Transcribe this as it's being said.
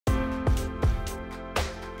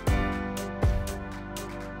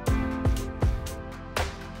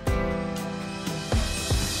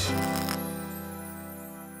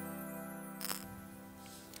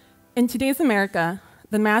In today's America,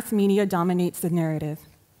 the mass media dominates the narrative.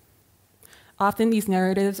 Often these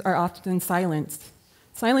narratives are often silenced,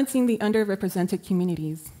 silencing the underrepresented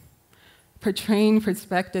communities, portraying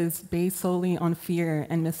perspectives based solely on fear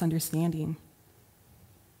and misunderstanding.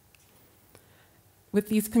 With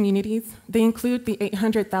these communities, they include the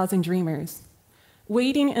 800,000 dreamers,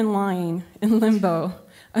 waiting in line, in limbo,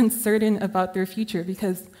 uncertain about their future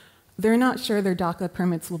because they're not sure their DACA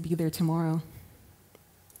permits will be there tomorrow.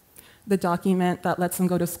 The document that lets them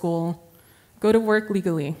go to school, go to work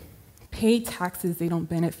legally, pay taxes they don't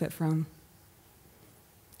benefit from,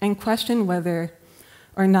 and question whether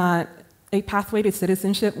or not a pathway to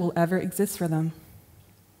citizenship will ever exist for them.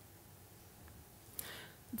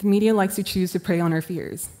 The media likes to choose to prey on our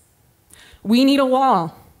fears. We need a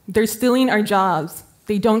wall. They're stealing our jobs.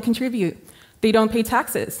 They don't contribute. They don't pay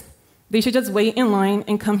taxes. They should just wait in line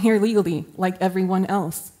and come here legally, like everyone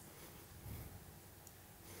else.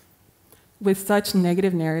 With such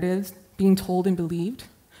negative narratives being told and believed,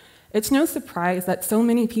 it's no surprise that so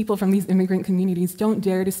many people from these immigrant communities don't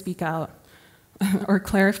dare to speak out or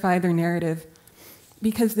clarify their narrative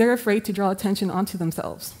because they're afraid to draw attention onto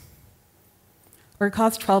themselves or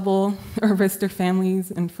cause trouble or risk their families'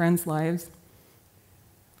 and friends' lives.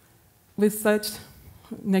 With such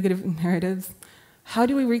negative narratives, how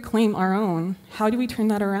do we reclaim our own? How do we turn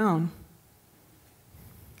that around?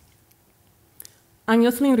 I'm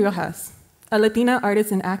Yocelyn Riojas, a Latina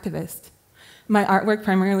artist and activist. My artwork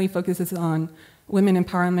primarily focuses on women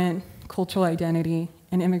empowerment, cultural identity,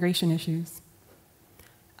 and immigration issues.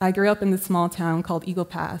 I grew up in this small town called Eagle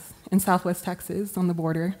Pass in Southwest Texas on the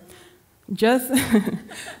border, just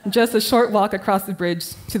a short walk across the bridge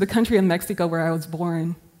to the country of Mexico where I was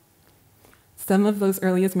born. Some of those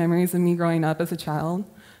earliest memories of me growing up as a child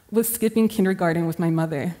was skipping kindergarten with my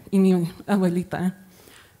mother, mi abuelita,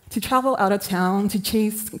 to travel out of town to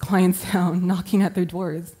chase clients down, knocking at their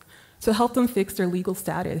doors, to help them fix their legal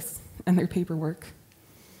status and their paperwork.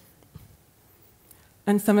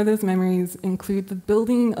 And some of those memories include the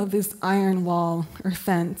building of this iron wall or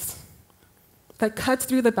fence that cuts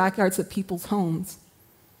through the backyards of people's homes.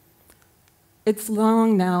 It's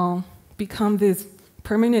long now become this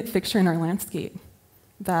permanent fixture in our landscape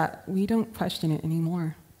that we don't question it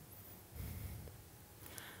anymore.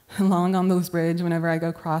 Along on those bridges, whenever I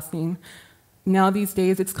go crossing, now these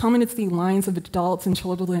days it's common to see lines of adults and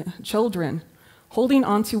children holding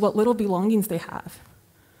on to what little belongings they have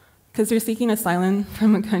because they're seeking asylum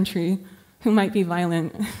from a country who might be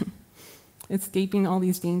violent, escaping all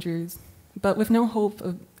these dangers, but with no hope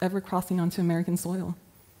of ever crossing onto American soil.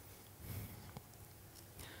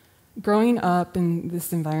 Growing up in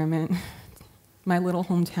this environment, my little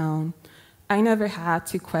hometown, I never had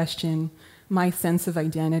to question my sense of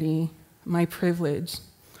identity, my privilege,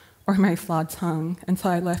 or my flawed tongue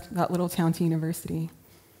until I left that little town to university.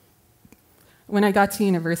 When I got to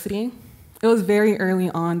university, it was very early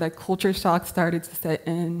on that culture shock started to set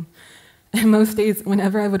in. And most days,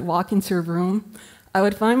 whenever I would walk into a room, I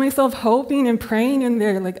would find myself hoping and praying in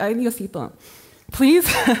there, like, ay Diosito,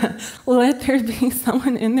 please let there be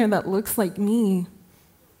someone in there that looks like me.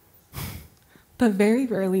 But very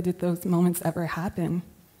rarely did those moments ever happen.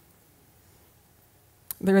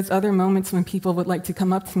 There was other moments when people would like to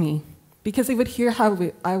come up to me because they would hear how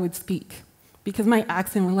I would speak, because my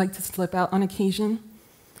accent would like to slip out on occasion,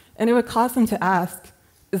 and it would cause them to ask,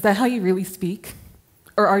 is that how you really speak?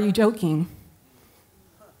 Or are you joking?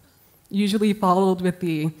 Usually followed with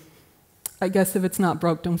the, I guess if it's not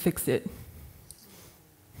broke, don't fix it.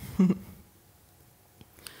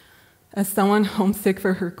 As someone homesick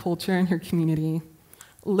for her culture and her community,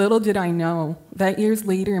 little did I know that years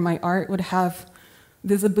later my art would have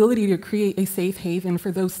this ability to create a safe haven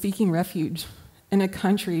for those seeking refuge in a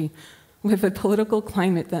country with a political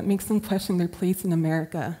climate that makes them question their place in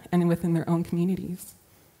America and within their own communities.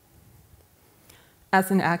 As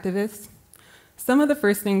an activist, some of the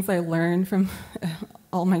first things I learned from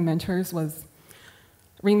all my mentors was,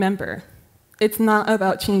 remember, it's not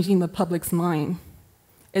about changing the public's mind.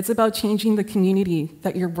 It's about changing the community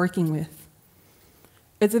that you're working with.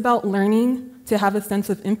 It's about learning to have a sense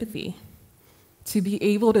of empathy, to be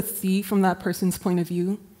able to see from that person's point of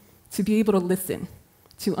view, to be able to listen,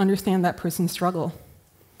 to understand that person's struggle,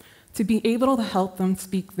 to be able to help them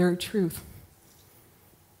speak their truth.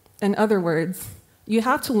 In other words, you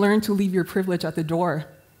have to learn to leave your privilege at the door,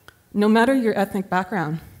 no matter your ethnic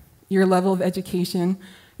background, your level of education,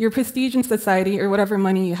 your prestige in society, or whatever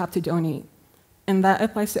money you have to donate. And that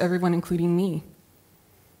applies to everyone, including me.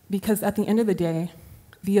 Because at the end of the day,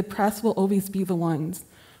 the oppressed will always be the ones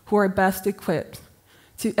who are best equipped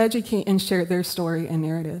to educate and share their story and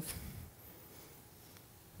narrative.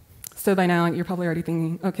 So by now, you're probably already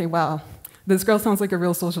thinking, okay, wow, this girl sounds like a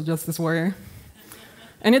real social justice warrior.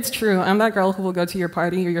 And it's true. I'm that girl who will go to your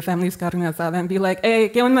party or your family's carne asada and be like, hey,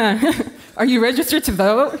 ¿qué onda? Are you registered to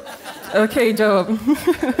vote? Okay, dope.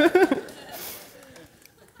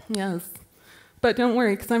 Yes. But don't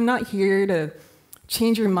worry, because I'm not here to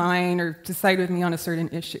change your mind or decide with me on a certain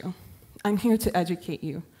issue. I'm here to educate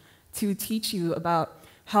you, to teach you about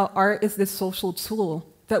how art is this social tool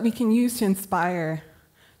that we can use to inspire,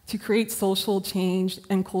 to create social change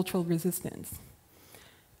and cultural resistance.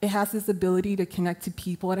 It has this ability to connect to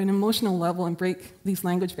people at an emotional level and break these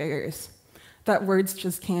language barriers that words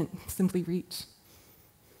just can't simply reach.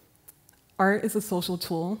 Art is a social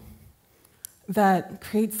tool that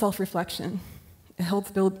creates self-reflection. It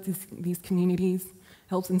helps build these communities,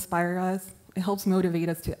 helps inspire us, it helps motivate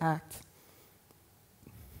us to act.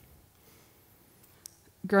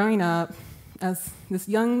 Growing up as this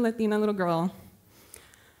young Latina little girl,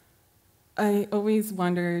 I always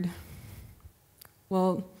wondered,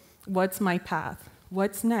 well, what's my path?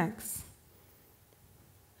 What's next?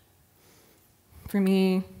 For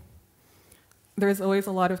me, there's always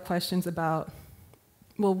a lot of questions about,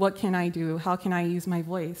 well, what can I do? How can I use my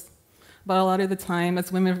voice? But a lot of the time,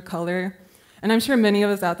 as women of color, and I'm sure many of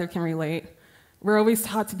us out there can relate, we're always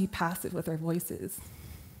taught to be passive with our voices.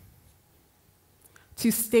 To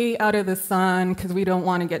stay out of the sun because we don't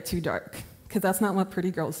want to get too dark, because that's not what pretty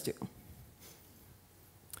girls do.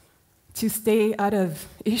 To stay out of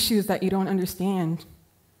issues that you don't understand,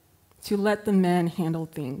 to let the men handle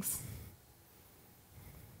things.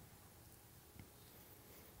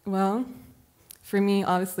 Well, for me,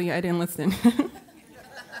 obviously, I didn't listen.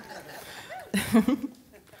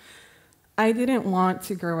 I didn't want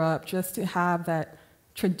to grow up just to have that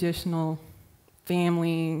traditional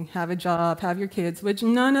family, have a job, have your kids, which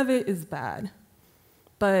none of it is bad.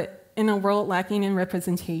 But in a world lacking in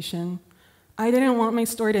representation, I didn't want my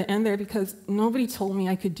story to end there because nobody told me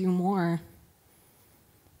I could do more.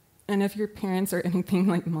 And if your parents are anything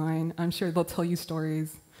like mine, I'm sure they'll tell you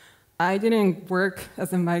stories. I didn't work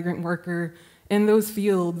as a migrant worker in those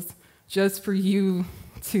fields just for you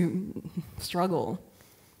to struggle.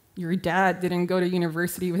 Your dad didn't go to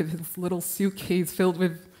university with his little suitcase filled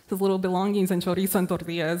with his little belongings and chorizo and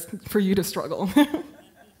tortillas for you to struggle.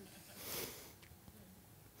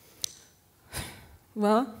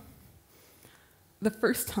 Well, the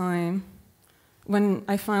first time when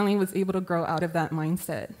I finally was able to grow out of that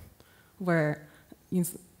mindset, where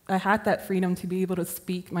I had that freedom to be able to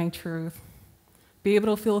speak my truth, be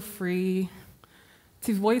able to feel free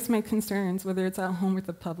to voice my concerns, whether it's at home or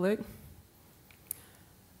the public,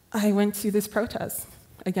 I went to this protest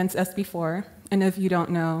against SB4, and if you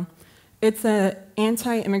don't know, it's an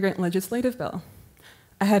anti-immigrant legislative bill.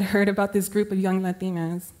 I had heard about this group of young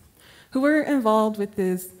Latinas who were involved with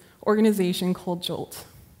this organization called JOLT,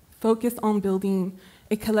 focused on building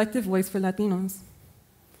a collective voice for Latinos.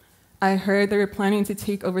 I heard they were planning to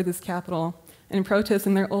take over this Capitol and protest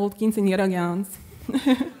in their old quinceañera gowns,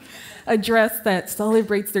 a dress that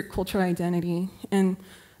celebrates their cultural identity and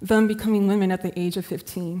them becoming women at the age of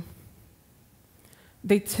 15.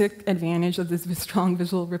 They took advantage of this strong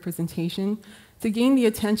visual representation to gain the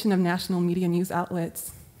attention of national media news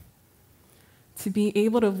outlets, to be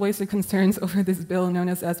able to voice their concerns over this bill known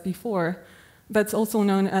as SB4, that's also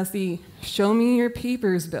known as the Show Me Your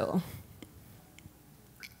Papers bill.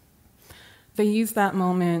 They used that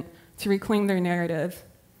moment to reclaim their narrative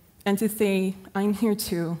and to say, I'm here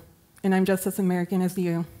too, and I'm just as American as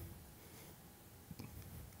you.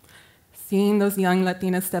 Seeing those young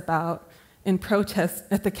Latinas step out and protest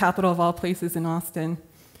at the Capitol of all places in Austin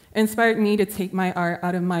inspired me to take my art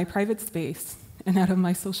out of my private space and out of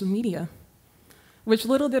my social media, which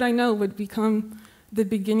little did I know would become the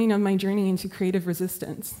beginning of my journey into creative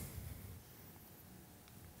resistance.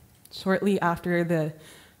 Shortly after the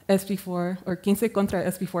SB4, or Quince contra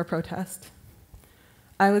SB4 protest,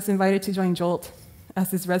 I was invited to join JOLT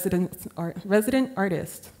as this resident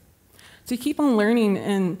artist, to keep on learning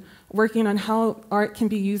and working on how art can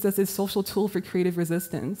be used as a social tool for creative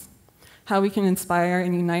resistance, how we can inspire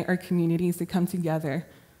and unite our communities to come together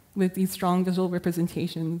with these strong visual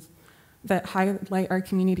representations that highlight our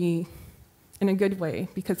community in a good way,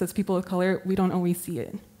 because as people of color, we don't always see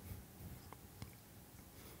it.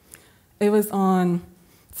 It was on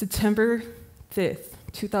September 5th,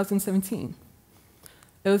 2017.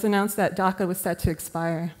 It was announced that DACA was set to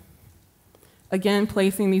expire, again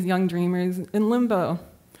placing these young dreamers in limbo,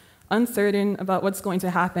 uncertain about what's going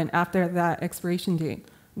to happen after that expiration date,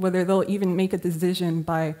 whether they'll even make a decision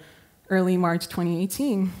by early March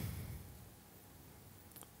 2018.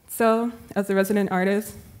 So, as a resident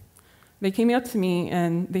artist, They came up to me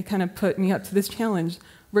and they kind of put me up to this challenge.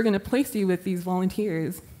 We're going to place you with these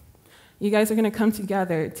volunteers. You guys are going to come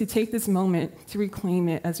together to take this moment, to reclaim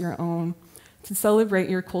it as your own, to celebrate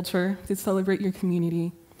your culture, to celebrate your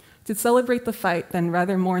community, to celebrate the fight, then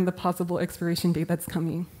rather mourn the possible expiration date that's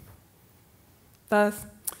coming. Thus,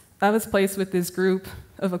 I was placed with this group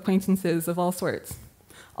of acquaintances of all sorts,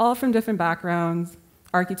 all from different backgrounds: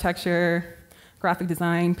 architecture, graphic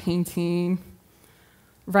design, painting,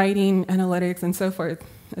 writing, analytics, and so forth,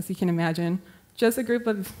 as you can imagine. Just a group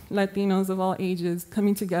of Latinos of all ages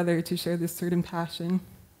coming together to share this certain passion.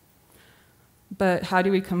 But how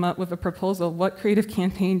do we come up with a proposal? What creative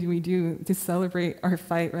campaign do we do to celebrate our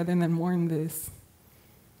fight rather than mourn this?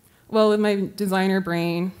 Well, with my designer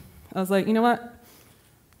brain, I was like, you know what?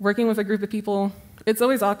 Working with a group of people, it's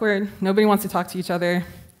always awkward. Nobody wants to talk to each other.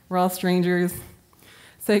 We're all strangers.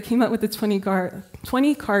 So I came up with a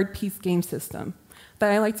 20-card piece game system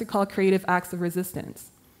that I like to call creative acts of resistance.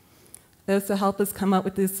 It was to help us come up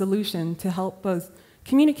with this solution, to help us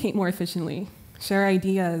communicate more efficiently, share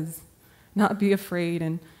ideas, not be afraid,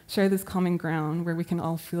 and share this common ground where we can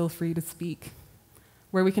all feel free to speak,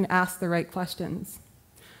 where we can ask the right questions.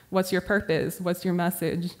 What's your purpose? What's your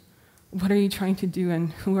message? What are you trying to do,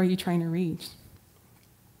 and who are you trying to reach?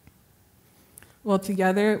 Well,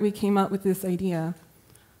 together we came up with this idea.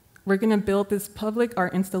 We're going to build this public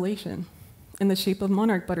art installation in the shape of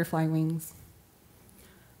monarch butterfly wings.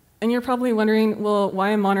 And you're probably wondering, well, why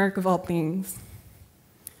a monarch of all things?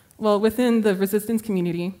 Well, within the resistance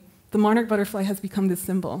community, the monarch butterfly has become this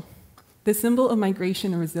symbol of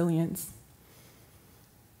migration and resilience.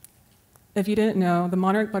 If you didn't know, the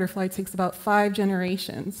monarch butterfly takes about 5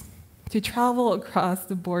 generations to travel across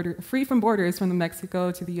the border, free from borders from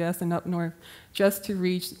Mexico to the US and up north, just to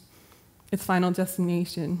reach its final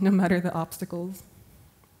destination, no matter the obstacles.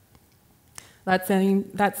 That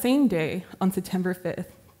same day, on September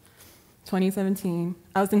 5th, 2017,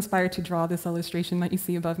 I was inspired to draw this illustration that you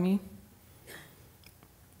see above me.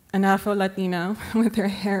 An Afro-Latina with her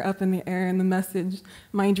hair up in the air and the message,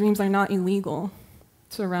 "My dreams are not illegal,"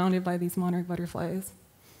 surrounded by these monarch butterflies.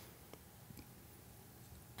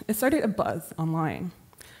 It started a buzz online.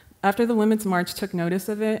 After the Women's March took notice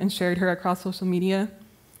of it and shared her across social media,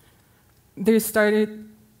 there started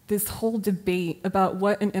this whole debate about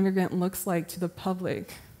what an immigrant looks like to the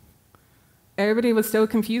public. Everybody was so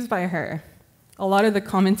confused by her. A lot of the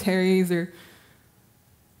commentaries or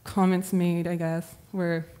comments made, I guess,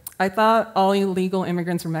 were, "I thought all illegal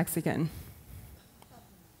immigrants were Mexican.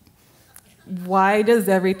 Why does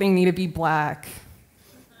everything need to be black?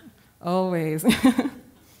 Always."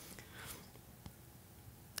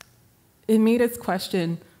 It made us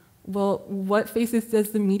question, well, what faces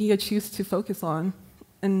does the media choose to focus on?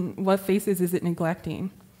 And what faces is it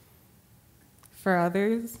neglecting? For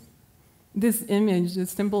others, this image,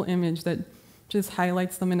 this simple image that just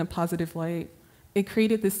highlights them in a positive light, it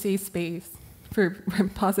created this safe space for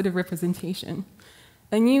positive representation,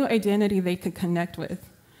 a new identity they could connect with,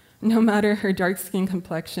 no matter her dark skin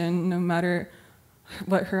complexion, no matter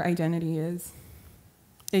what her identity is.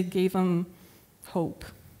 It gave them hope.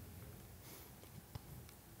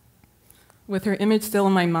 With her image still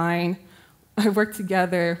in my mind, I worked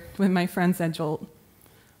together with my friends at Jolt.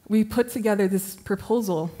 We put together this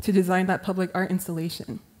proposal to design that public art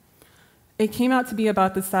installation. It came out to be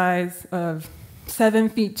about the size of 7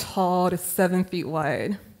 feet tall to 7 feet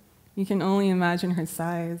wide. You can only imagine her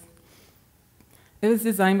size. It was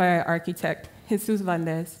designed by our architect, Jesus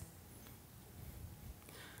Valdez.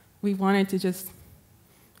 We wanted to just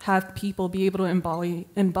have people be able to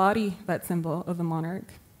embody that symbol of the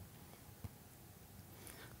monarch.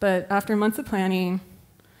 But after months of planning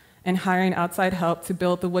and hiring outside help to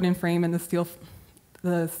build the wooden frame and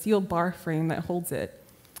the steel bar frame that holds it,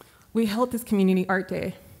 we held this community art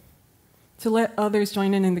day to let others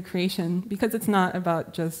join in the creation, because it's not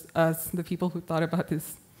about just us, the people who thought about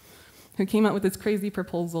this, who came up with this crazy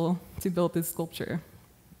proposal to build this sculpture.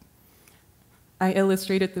 I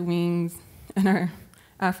illustrated the wings and our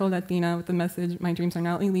Afro-Latina with the message, "My dreams are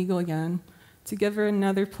not illegal again," to give her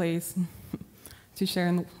another place to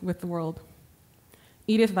share with the world.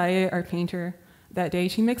 Edith Valle, our painter, that day,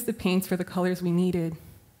 she mixed the paints for the colors we needed.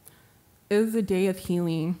 It was a day of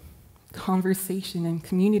healing, conversation, and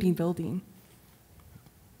community building.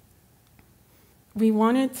 We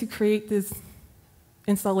wanted to create this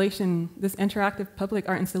installation, this interactive public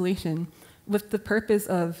art installation, with the purpose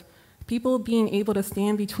of people being able to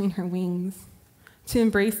stand between her wings, to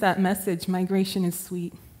embrace that message, "Migration is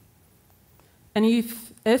sweet." And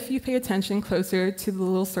if you pay attention closer to the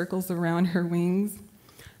little circles around her wings,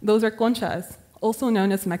 those are conchas, also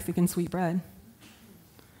known as Mexican sweet bread.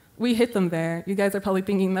 We hit them there. You guys are probably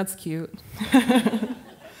thinking that's cute.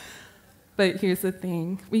 But here's the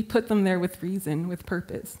thing. We put them there with reason, with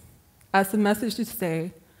purpose, as a message to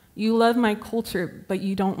say, you love my culture, but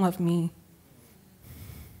you don't love me.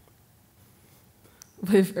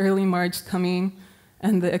 With early March coming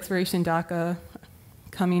and the expiration DACA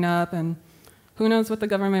coming up, and who knows what the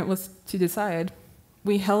government was to decide,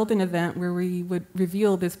 we held an event where we would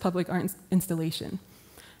reveal this public art installation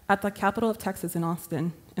at the capital of Texas in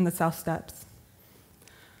Austin, in the South Steps.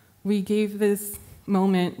 We gave this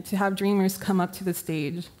moment to have dreamers come up to the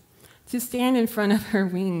stage, to stand in front of her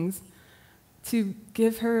wings, to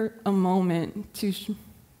give her a moment, to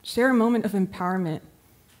share a moment of empowerment,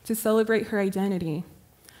 to celebrate her identity,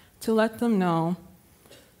 to let them know,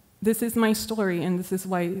 this is my story and this is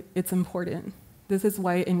why it's important. This is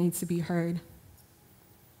why it needs to be heard.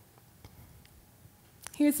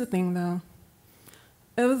 Here's the thing though,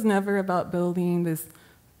 it was never about building this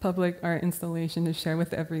public art installation to share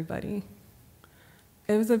with everybody.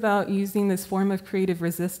 It was about using this form of creative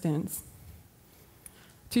resistance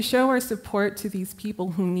to show our support to these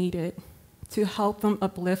people who need it, to help them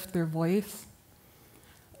uplift their voice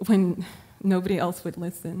when nobody else would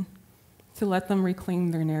listen, to let them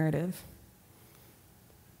reclaim their narrative.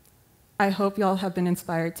 I hope y'all have been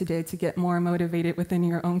inspired today to get more motivated within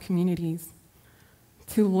your own communities,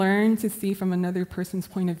 to learn to see from another person's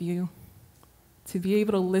point of view, to be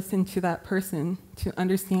able to listen to that person, to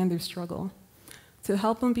understand their struggle, to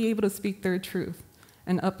help them be able to speak their truth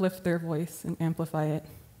and uplift their voice and amplify it.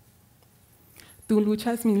 Tu lucha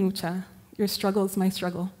es mi lucha. Your struggle is my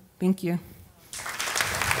struggle. Thank you.